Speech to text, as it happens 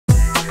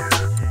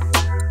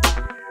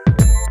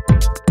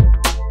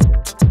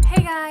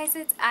guys,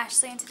 it's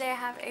Ashley, and today I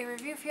have a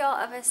review for y'all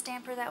of a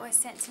stamper that was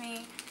sent to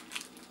me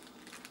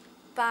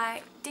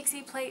by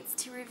Dixie Plates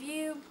to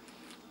review.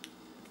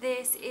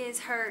 This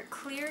is her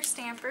clear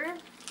stamper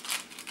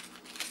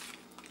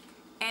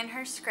and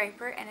her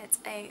scraper, and it's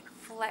a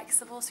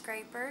flexible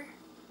scraper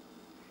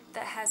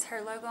that has her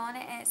logo on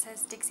it, and it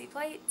says Dixie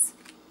Plates.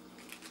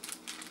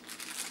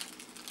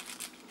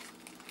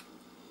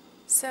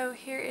 So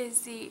here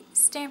is the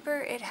stamper.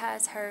 It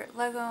has her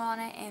logo on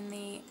it in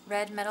the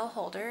red metal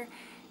holder.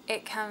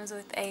 It comes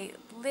with a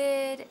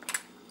lid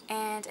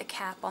and a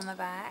cap on the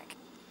back.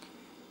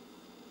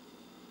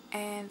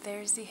 And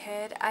there's the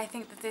head. I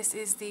think that this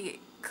is the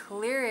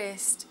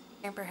clearest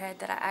stamper head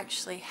that I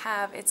actually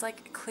have. It's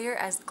like clear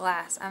as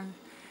glass. I'm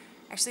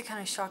actually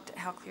kind of shocked at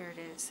how clear it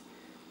is.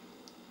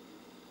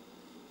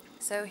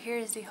 So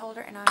here's the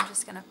holder, and I'm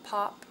just going to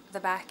pop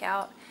the back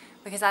out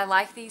because I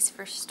like these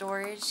for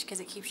storage because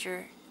it keeps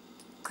your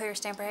clear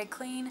stamper head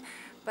clean,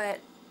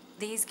 but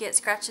these get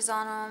scratches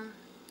on them,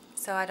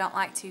 so I don't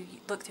like to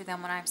look through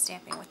them when I'm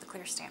stamping with the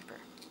clear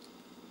stamper.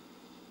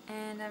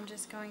 And I'm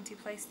just going to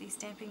place the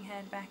stamping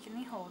head back in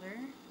the holder.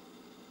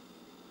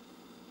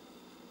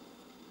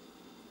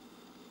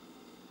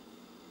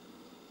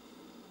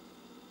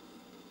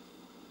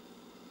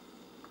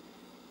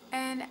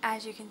 And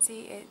as you can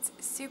see, it's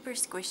super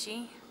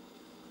squishy.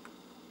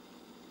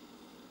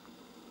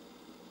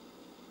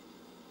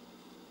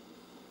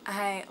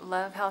 I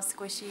love how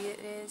squishy it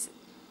is.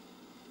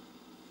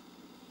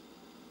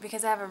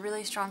 Because I have a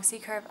really strong C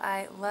curve,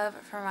 I love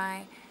for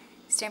my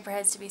stamper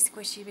heads to be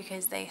squishy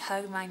because they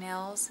hug my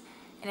nails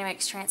and it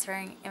makes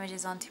transferring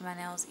images onto my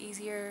nails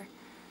easier.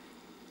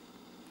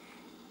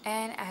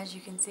 And as you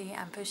can see,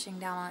 I'm pushing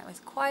down on it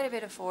with quite a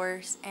bit of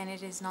force, and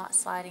it is not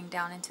sliding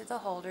down into the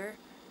holder,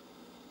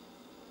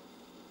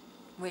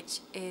 which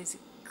is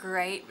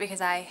great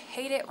because I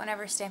hate it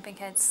whenever stamping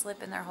heads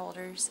slip in their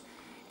holders.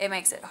 It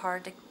makes it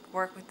hard to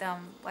work with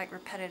them like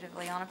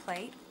repetitively on a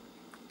plate.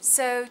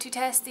 So to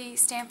test the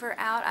stamper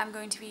out, I'm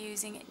going to be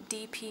using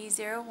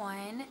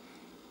DP01,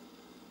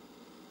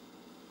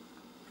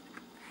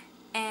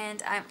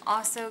 and I'm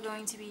also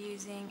going to be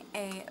using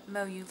a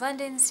Moyu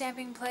London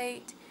stamping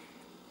plate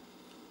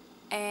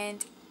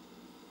and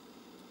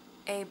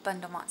a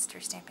Bundle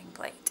Monster stamping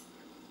plate.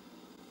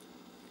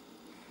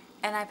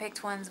 And I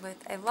picked ones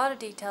with a lot of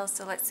details,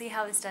 so let's see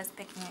how this does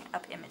picking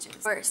up images.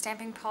 For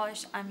stamping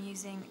polish, I'm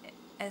using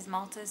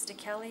Esmaltes de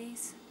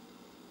Kelly's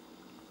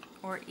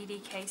or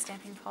EDK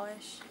stamping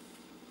polish.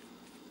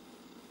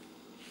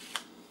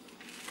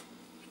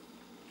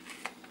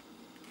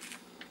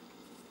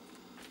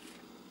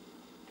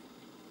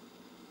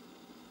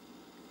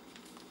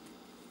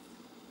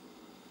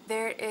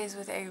 There it is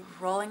with a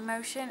rolling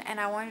motion,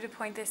 and I wanted to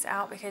point this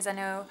out because I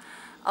know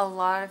a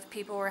lot of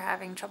people were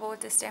having trouble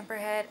with this stamper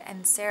head,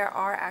 and Sarah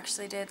R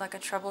actually did like a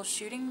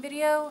troubleshooting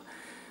video.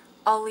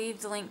 I'll leave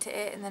the link to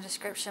it in the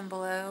description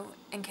below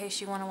in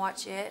case you want to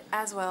watch it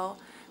as well.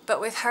 But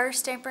with her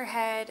stamper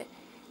head,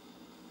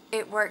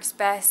 it works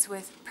best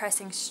with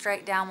pressing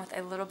straight down with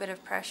a little bit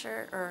of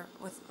pressure, or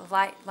with a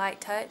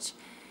light touch,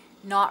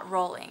 not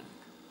rolling.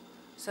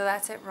 So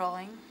that's it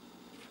rolling.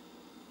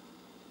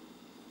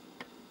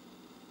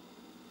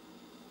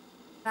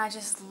 And I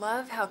just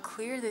love how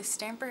clear this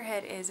stamper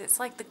head is.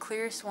 It's like the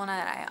clearest one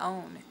that I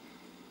own.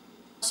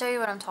 I'll show you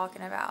what I'm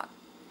talking about.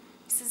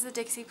 This is the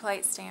Dixie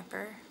Plate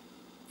stamper.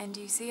 And do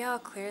you see how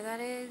clear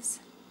that is?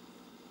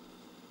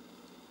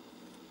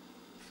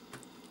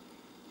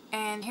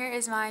 And here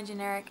is my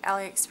generic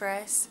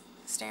AliExpress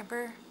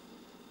stamper.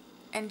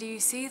 And do you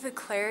see the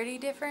clarity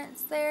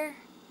difference there?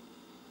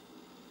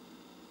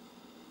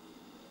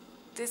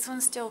 This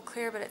one's still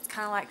clear, but it's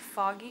kind of like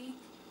foggy.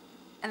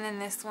 And then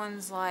this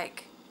one's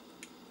like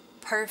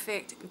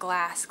perfect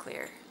glass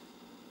clear.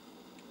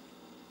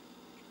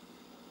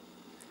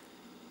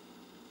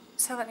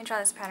 So let me try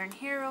this pattern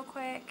here real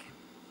quick.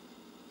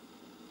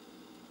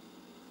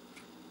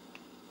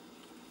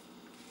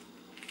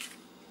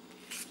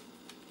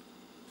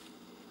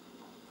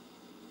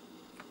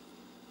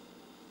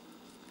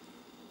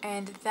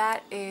 And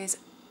that is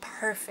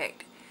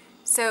perfect.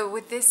 So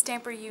with this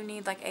stamper, you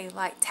need like a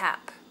light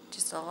tap,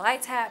 just a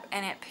light tap,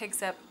 and it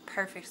picks up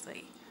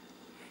perfectly.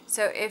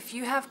 So if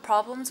you have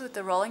problems with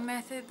the rolling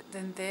method,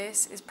 then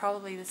this is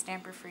probably the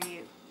stamper for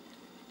you.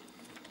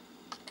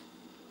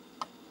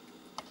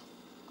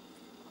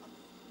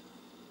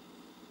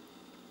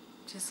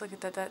 Just look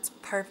at that, that's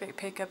perfect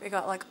pickup. It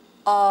got like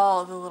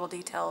all the little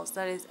details.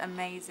 That is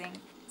amazing.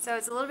 So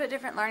it's a little bit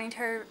different learning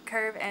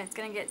curve, and it's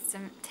going to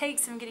take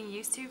some getting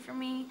used to for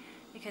me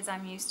because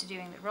I'm used to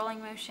doing the rolling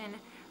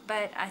motion,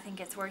 but I think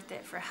it's worth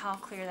it for how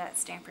clear that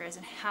stamper is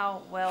and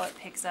how well it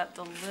picks up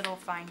the little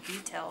fine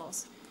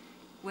details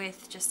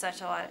with just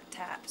such a lot of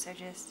tap. So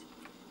just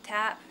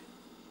tap,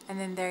 and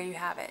then there you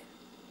have it.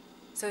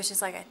 So it's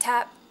just like a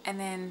tap and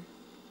then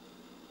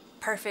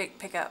perfect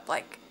pickup.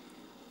 Like,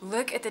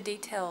 look at the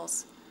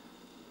details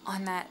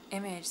on that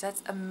image.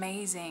 That's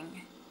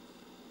amazing.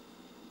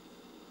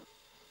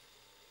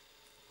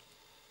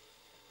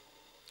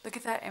 Look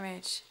at that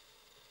image.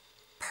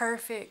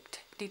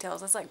 Perfect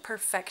details. It's like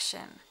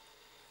perfection.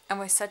 And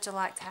with such a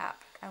light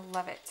tap. I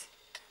love it.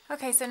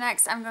 Okay, so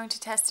next I'm going to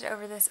test it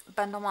over this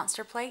Bundle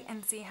Monster plate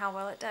and see how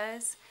well it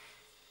does.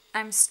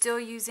 I'm still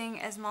using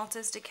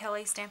Esmaltes de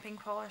Kelly stamping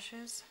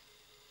polishes.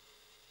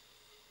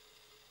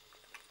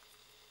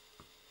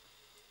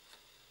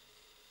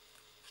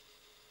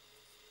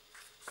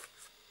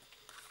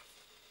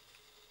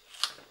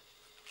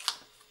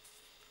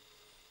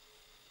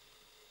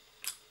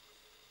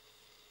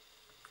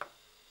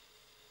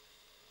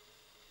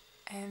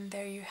 And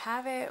there you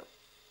have it.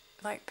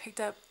 Like, picked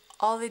up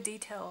all the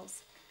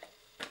details.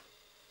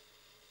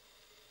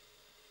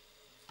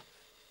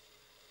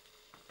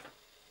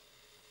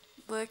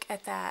 Look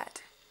at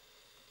that.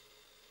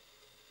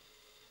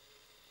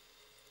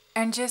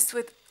 And just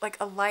with like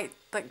a light,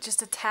 like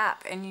just a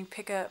tap, and you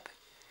pick up.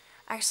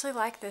 I actually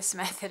like this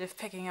method of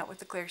picking up with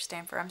the clear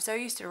stamper. I'm so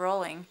used to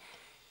rolling.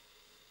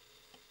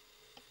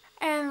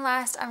 And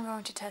last, I'm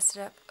going to test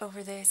it up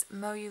over this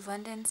Moyu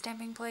London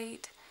stamping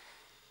plate.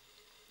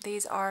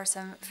 These are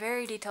some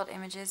very detailed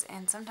images,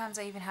 and sometimes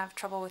I even have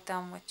trouble with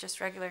them with just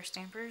regular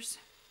stampers,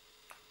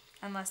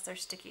 unless they're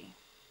sticky.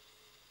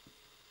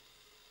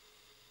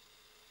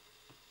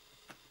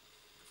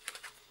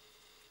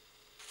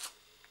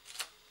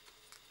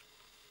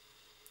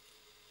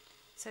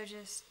 So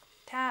just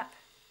tap,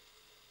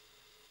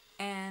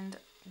 and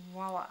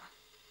voila.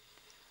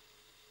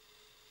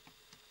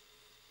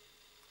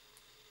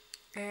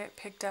 It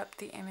picked up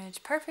the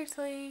image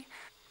perfectly.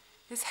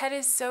 This head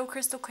is so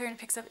crystal clear and it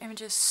picks up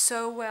images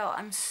so well.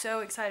 I'm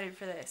so excited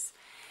for this.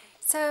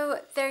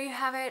 So there you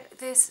have it.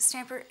 This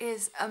stamper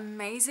is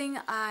amazing.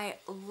 I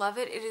love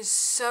it. It is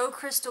so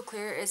crystal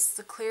clear. It's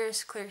the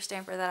clearest clear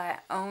stamper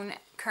that I own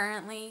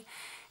currently.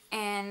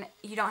 And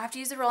you don't have to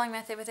use the rolling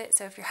method with it.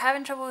 So if you're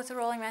having trouble with the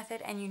rolling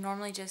method and you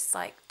normally just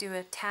like do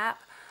a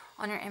tap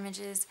on your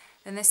images,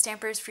 then this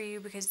stamper is for you,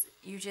 because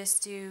you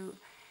just do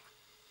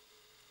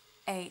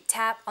a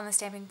tap on the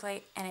stamping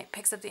plate and it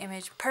picks up the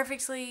image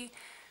perfectly.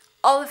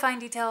 All the fine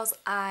details.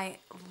 I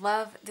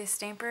love this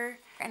stamper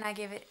and I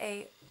give it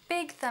a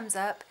big thumbs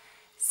up.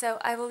 So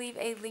I will leave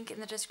a link in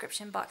the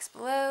description box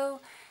below.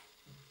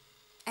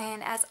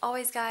 And as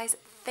always, guys,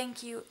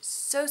 thank you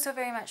so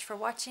very much for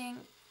watching.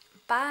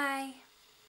 Bye.